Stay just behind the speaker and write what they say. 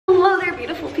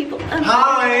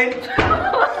Hi!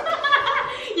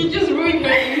 You just ruined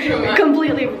my intro, man.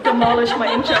 Completely demolished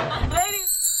my intro.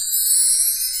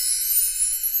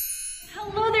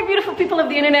 Hello there, beautiful people of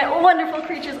the internet, wonderful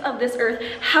creatures of this earth.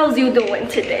 How's you doing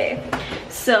today?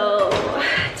 So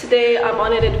today I'm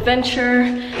on an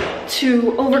adventure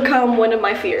to overcome one of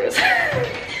my fears.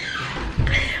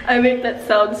 I make that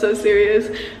sound so serious,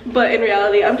 but in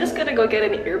reality I'm just gonna go get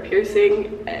an ear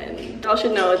piercing, and y'all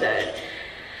should know that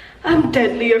I'm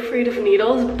deadly afraid of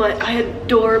needles, but I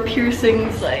adore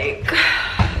piercings. Like,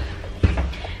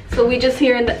 so we just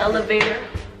here in the elevator.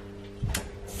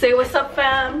 Say what's up,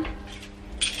 fam.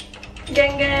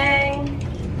 Gang gang.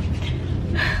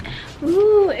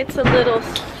 Ooh, it's a little,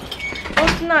 well,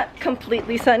 it's not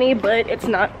completely sunny, but it's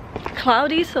not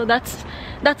cloudy, so that's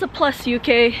a plus,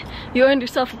 UK. You earned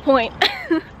yourself a point.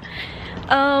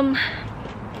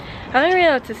 I don't really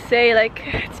know what to say. Like,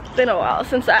 it's been a while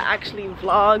since I actually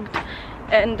vlogged,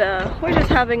 and we're just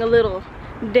having a little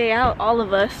day out, all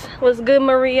of us. What's good,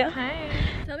 Maria? Hi.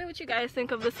 Tell me what you guys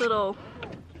think of this little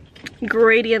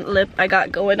gradient lip I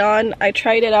got going on. I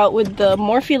tried it out with the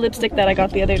Morphe lipstick that I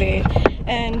got the other day,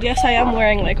 and yes, I am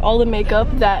wearing like all the makeup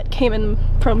that came in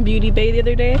from Beauty Bay the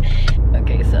other day.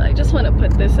 Okay, so I just want to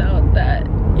put this out that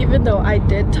even though I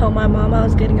did tell my mom I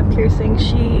was getting a piercing,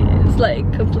 she is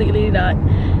like completely not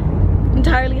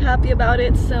entirely happy about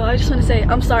it. So I just want to say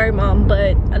I'm sorry, Mom,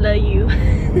 but I love you.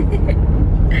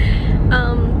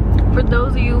 For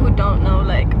those of you who don't know,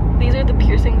 like, these are the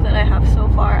piercings that I have so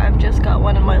far. I've just got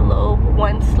one in my lobe,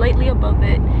 one slightly above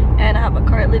it, and I have a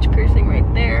cartilage piercing right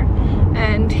there,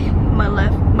 and my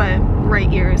right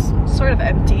ear is sort of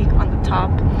empty on the top.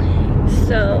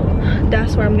 So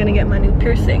that's where I'm gonna get my new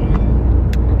piercing,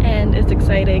 and it's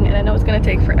exciting, and I know it's gonna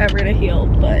take forever to heal,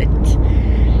 but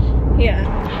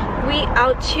yeah. We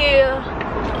out here,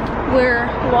 we're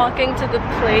walking to the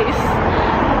place.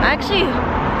 Actually,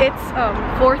 it's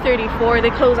 4:34,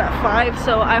 they close at 5,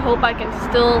 so I hope I can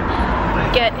still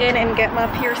get in and get my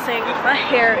piercing. My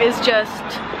hair is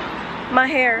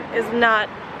not,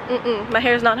 my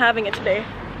hair is not having it today.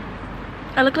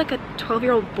 I look like a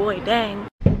 12-year-old boy, dang.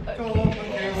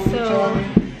 So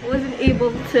I wasn't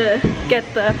able to get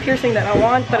the piercing that I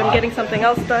want, but I'm getting something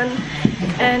else done.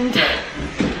 And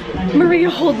Maria,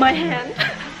 hold my hand.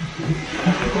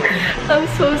 I'm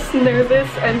so nervous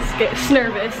and scared.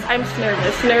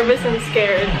 Nervous and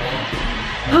scared.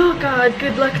 Oh God,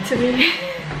 good luck to me.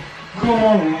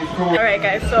 Alright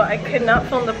guys, so I could not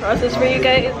film the process for you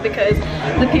guys because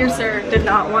the piercer did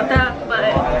not want that, but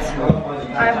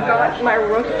I've got my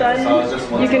rook done.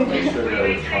 You can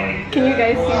you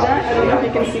guys see that? I don't know if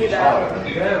you can see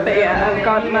that. But yeah, I've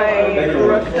got my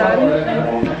rook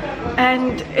done.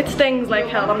 And it stings like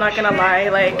hell, I'm not gonna lie.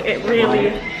 Like, it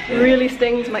really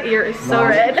stings. My ear is so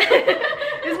red.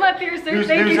 This is my piercer.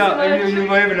 Thank you so much.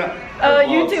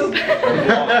 YouTube.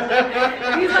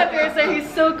 He's my piercer. He's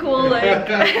so cool. Like,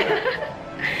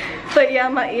 but yeah,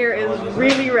 my ear is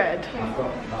really red.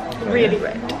 Really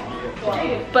red.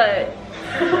 But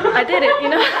I did it, you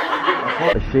know.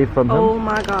 A shade from him. Oh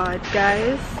my God,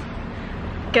 guys.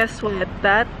 Guess what?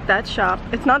 That shop.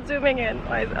 It's not zooming in.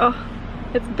 Oh.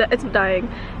 It's dying,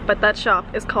 but that shop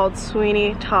is called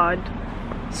Sweeney Todd.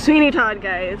 Sweeney Todd,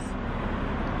 guys.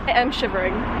 I am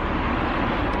shivering.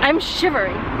 I'm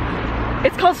shivering.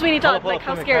 It's called Sweeney Todd. Like,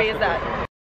 how scary is that?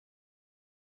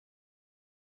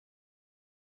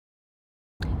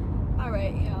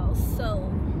 Alright, y'all.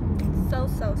 So.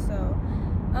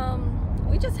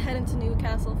 We just head into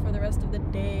Newcastle for the rest of the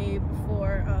day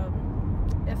before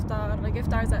iftar. Like,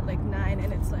 iftar's at like 9,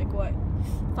 and it's like what,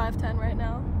 5:10 right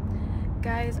now.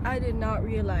 Guys, I did not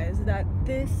realize that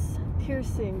this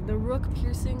piercing, the rook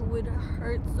piercing, would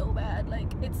hurt so bad.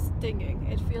 Like, it's stinging.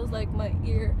 It feels like my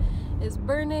ear is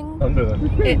burning.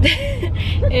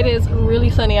 It is really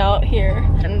sunny out here,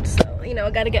 and so, you know, I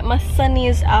gotta get my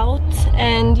sunnies out.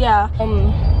 And yeah,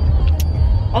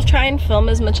 I'll try and film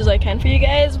as much as I can for you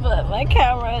guys, but my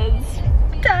camera is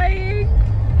dying.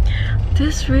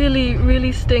 This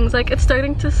really stings. Like, it's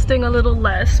starting to sting a little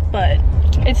less, but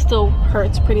it still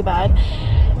hurts pretty bad.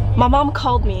 My mom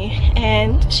called me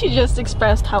and she just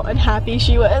expressed how unhappy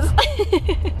she was.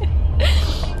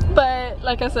 But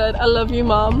like I said, I love you,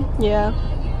 Mom. Yeah.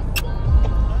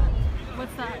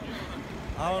 What's that?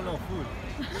 I don't know, food.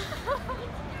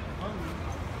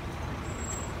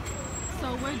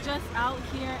 So we're just out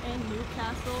here in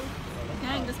Newcastle.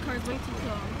 Dang, this car's way too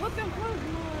long. What the fuck?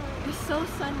 It's so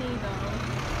sunny though.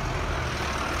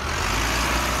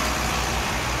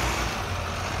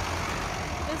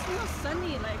 It's real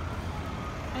sunny, like,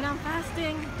 and I'm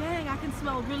fasting. Dang, I can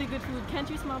smell really good food. Can't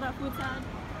you smell that food, Sad?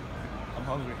 I'm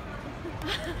hungry.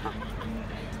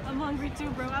 I'm hungry too,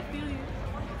 bro. I feel you.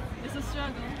 It's a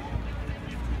struggle.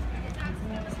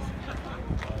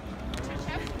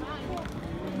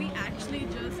 We actually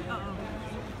just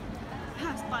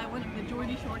passed by one of the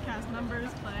Geordie Shorecast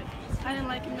members, but I didn't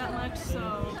like him that much,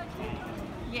 so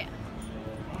yeah.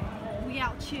 We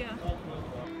out here.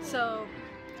 So,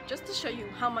 just to show you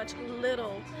how much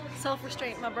little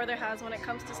self-restraint my brother has when it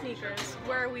comes to sneakers.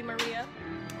 Where are we, Maria?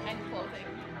 And clothing.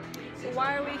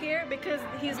 Why are we here? Because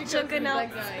he's chunking out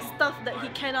stuff that we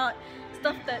cannot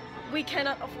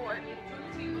afford.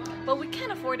 But we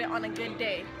can afford it on a good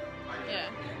day. Yeah.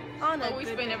 But we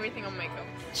spend everything on makeup.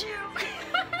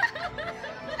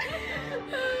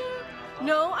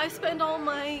 No, I spend all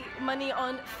my money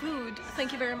on food.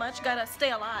 Thank you very much. Gotta stay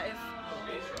alive.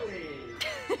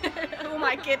 Who am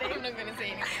I kidding? I'm not gonna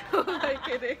say anything. Who am I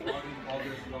kidding?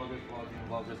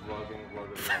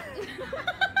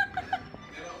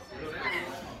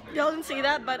 Y'all didn't see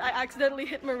that, but I accidentally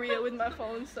hit Maria with my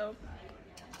phone, so.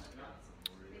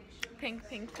 Pink,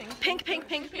 pink, pink. Pink, pink,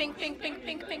 pink, pink, pink, pink,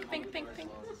 pink, pink, pink, pink, pink.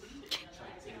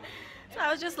 So I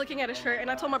was just looking at a shirt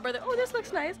and I told my brother, oh, this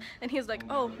looks nice. And he's like,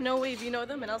 oh, no way, do you know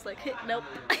them? And I was like, nope.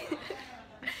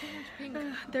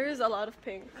 There is a lot of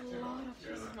pink.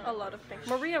 A lot of pink.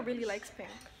 Maria really likes pink.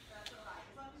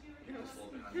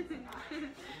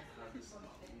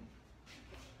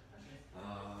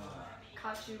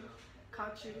 Caught you.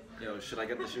 Yo, should I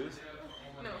get the shoes?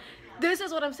 No. This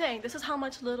is what I'm saying. This is how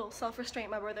much little self-restraint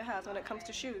my brother has when it comes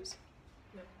to shoes.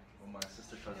 Well, my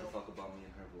sister tries to talk about me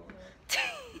in her vlog.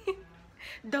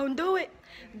 Don't do it.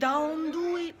 Don't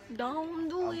do it. Don't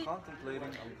do I'm it. contemplating.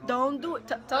 Don't do it.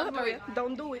 Tell her, do Maria. it.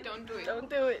 Don't do it. Don't do it. Don't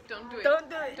do it. Don't do it. Don't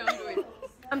do it. Don't do it.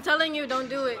 I'm telling you, don't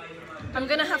do it. I'm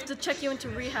gonna have to check you into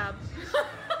rehab.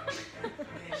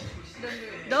 Don't do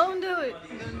it. Don't do it.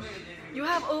 Don't do it. You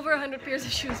have over 100 pairs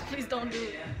of shoes. Please don't do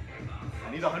it.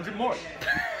 I need 100 more.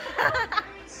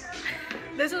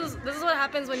 This is what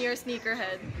happens when you're a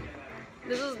sneakerhead.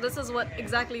 This is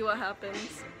exactly what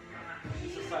happens.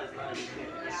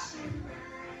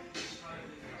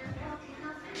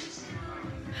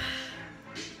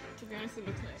 To be honest, it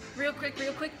looks nice. Real quick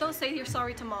though, say you're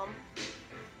sorry to mom.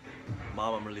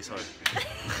 Mom, I'm really sorry.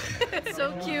 It's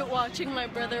so cute watching my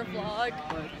brother vlog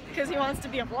because he wants to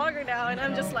be a vlogger now, and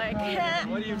I'm just like,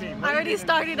 What do you mean? I already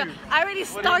started on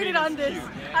this.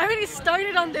 I already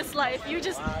started on this life. You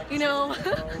just, you know.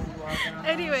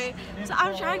 Anyway, so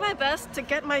I'm trying my best to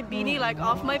get my beanie like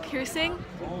off my piercing,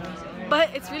 but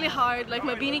it's really hard. Like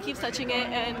my beanie keeps touching it,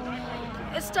 and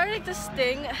it's starting to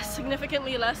sting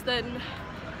significantly less than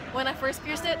when I first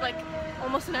pierced it, like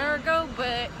almost an hour ago,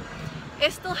 but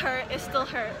it still hurt.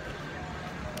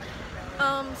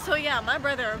 So yeah, my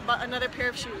brother bought another pair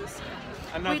of shoes.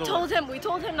 We told him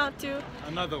not to.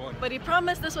 Another one. But he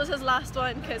promised this was his last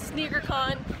one because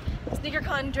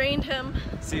SneakerCon drained him.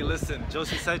 See, listen,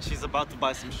 Josie said she's about to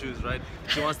buy some shoes, right?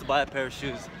 She wants to buy a pair of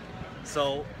shoes.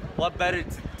 So, what better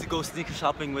to go sneaker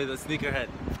shopping with a sneakerhead?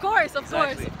 Of course.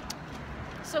 Exactly.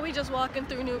 So we just walking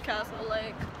through Newcastle,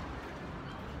 like.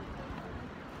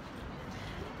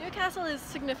 Newcastle is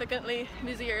significantly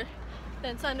busier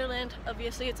than Sunderland.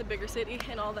 Obviously, it's a bigger city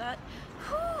and all that.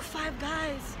 Whew, Five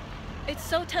Guys. It's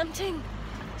so tempting,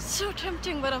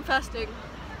 but I'm fasting.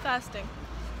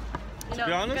 You know, To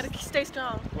be honest, you gotta stay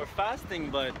strong. we're fasting,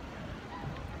 but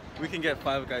we can get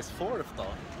Five Guys for iftar.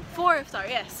 4 iftar,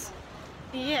 yes.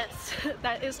 Yes,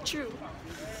 that is true.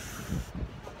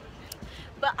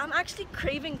 But I'm actually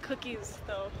craving cookies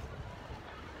though.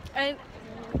 And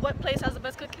what place has the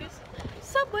best cookies?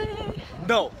 Subway.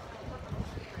 No.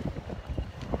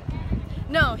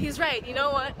 No, he's right. You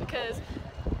know what? Because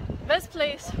best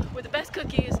place with the best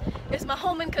cookies is my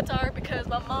home in Qatar because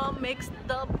my mom makes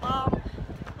the bomb.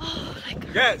 Oh, like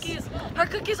her cookies. Her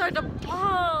cookies are the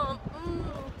bomb.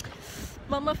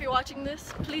 Mama, if you're watching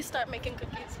this, please start making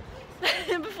cookies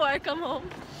before I come home.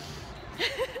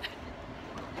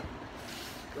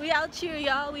 We out here,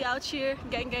 y'all. We out here,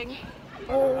 gang.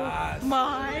 Oh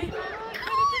my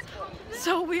God.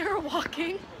 So we are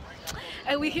walking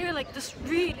and we hear like this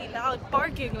really loud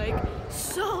barking, like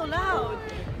so loud.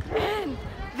 And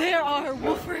there are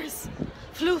woofers,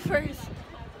 floofers.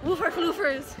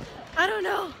 I don't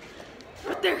know,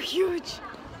 but they're huge.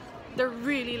 They're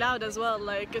really loud as well,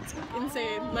 like it's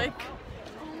insane. Like,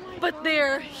 but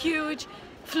they're huge,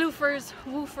 floofers,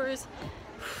 woofers.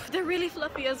 They're really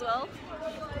fluffy as well.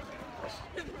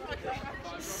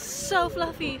 So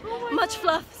fluffy, much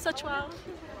fluff, such wow.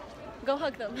 Go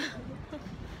hug them.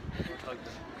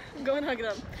 Go and hug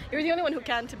them. You're the only one who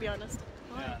can, to be honest.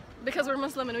 Yeah. Because we're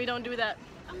Muslim and we don't do that.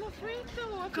 I'm afraid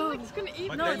though. I feel Go. like it's gonna eat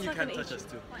But me. No, then it's you not can gonna touch eat us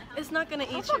too. It's not gonna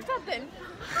How eat you. fucked up then?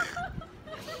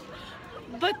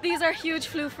 But these are huge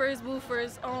floofers,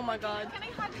 woofers. Oh my god. Can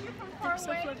I hug you from far They're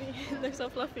so away? fluffy. They're so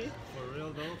fluffy. For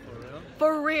real though, for real?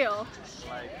 For real.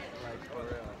 Like for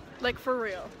real. Like for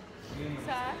real.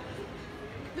 Sir,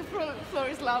 the floor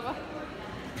is lava.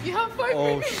 You have 5 Oh,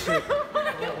 minutes. shit. 3, 2,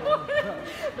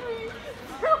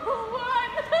 1.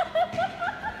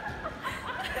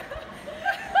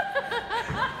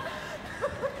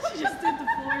 She just did the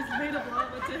floors made of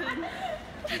lava to him.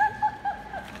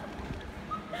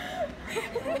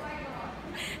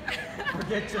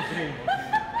 Forget your dream.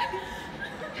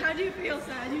 How do you feel,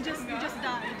 Sad? You just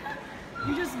died.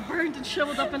 You just burned and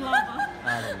shriveled up in lava.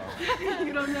 I don't know.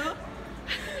 You don't know?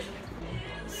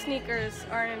 Sneakers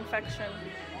are an infection.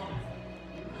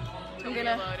 I'm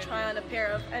gonna try on a pair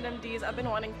of NMDs. I've been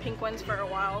wanting pink ones for a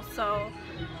while, so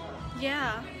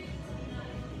yeah.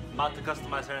 About to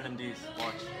customize her NMDs.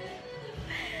 Watch.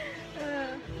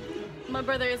 My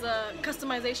brother is a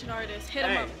customization artist. Hit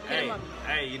him up. Hit him up.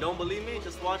 Hey, you don't believe me?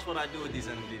 Just watch what I do with these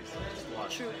NMDs. Just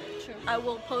watch. True, true. I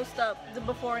will post up the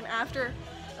before and after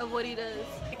of what he does.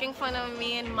 Making fun of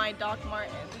me and my Doc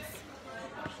Martens.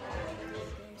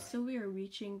 So we are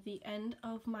reaching the end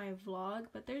of my vlog,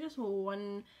 but there's just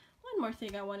one more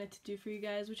thing I wanted to do for you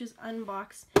guys, which is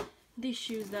unbox these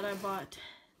shoes that I bought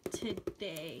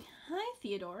today. Hi,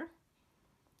 Theodore.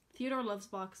 Theodore loves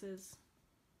boxes.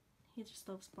 He just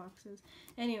loves boxes.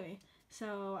 Anyway,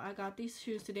 so I got these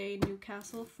shoes today in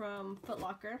Newcastle from Foot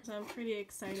Locker. So I'm pretty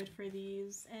excited for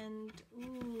these. And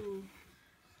ooh,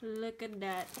 look at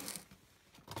that.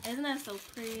 Isn't that so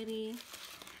pretty?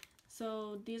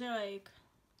 So these are like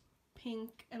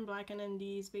pink and black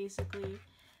NMDs, basically.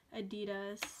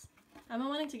 Adidas. I've been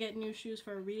wanting to get new shoes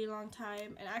for a really long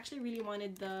time, and I actually really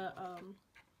wanted the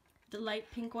light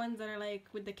pink ones that are like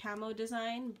with the camo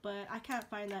design, but I can't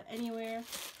find that anywhere.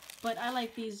 But I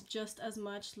like these just as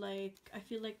much. Like, I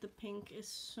feel like the pink is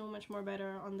so much more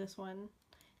better on this one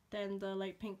than the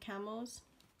light pink camos.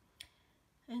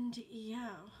 And yeah,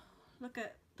 look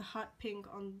at the hot pink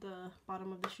on the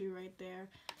bottom of the shoe right there.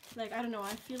 Like, I don't know,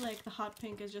 I feel like the hot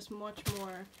pink is just much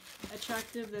more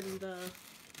attractive than the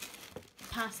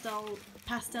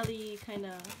pastel-y kind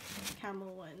of camo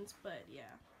ones. But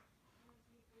yeah,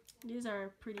 these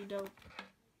are pretty dope.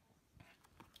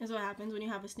 This is what happens when you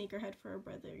have a sneakerhead for a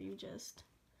brother. You just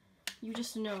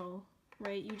know,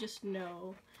 right? You just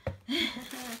know.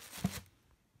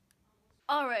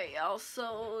 Alright, y'all,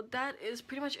 so that is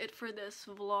pretty much it for this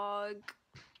vlog.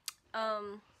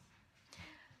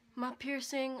 My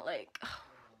piercing, like,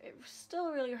 it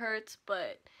still really hurts,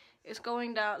 but it's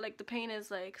going down. Like, the pain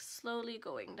is like slowly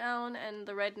going down, and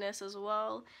the redness as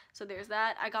well. So there's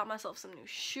that. I got myself some new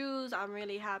shoes. I'm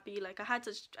really happy. Like, I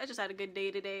just had a good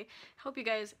day today. Hope you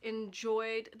guys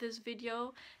enjoyed this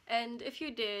video, and if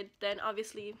you did, then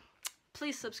obviously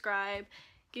please subscribe,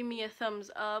 give me a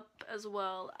thumbs up as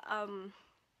well.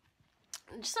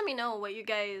 Just let me know what you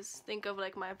guys think of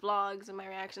like my vlogs and my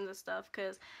reactions and stuff,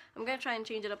 because I'm gonna try and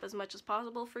change it up as much as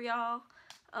possible for y'all.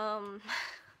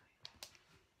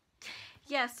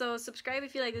 Yeah, so subscribe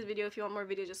if you like this video, if you want more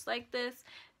videos just like this,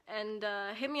 and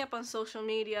hit me up on social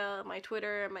media. My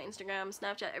Twitter, my Instagram,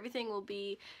 Snapchat, everything will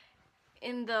be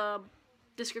in the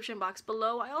description box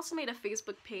below. I also made a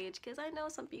Facebook page because I know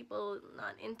some people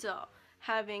not into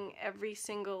having every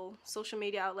single social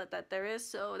media outlet that there is,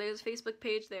 so there's a Facebook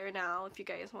page there now if you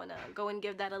guys want to go and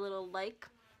give that a little like.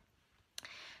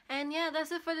 And yeah,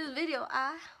 that's it for this video.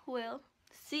 I will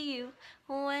see you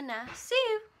when I see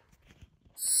you.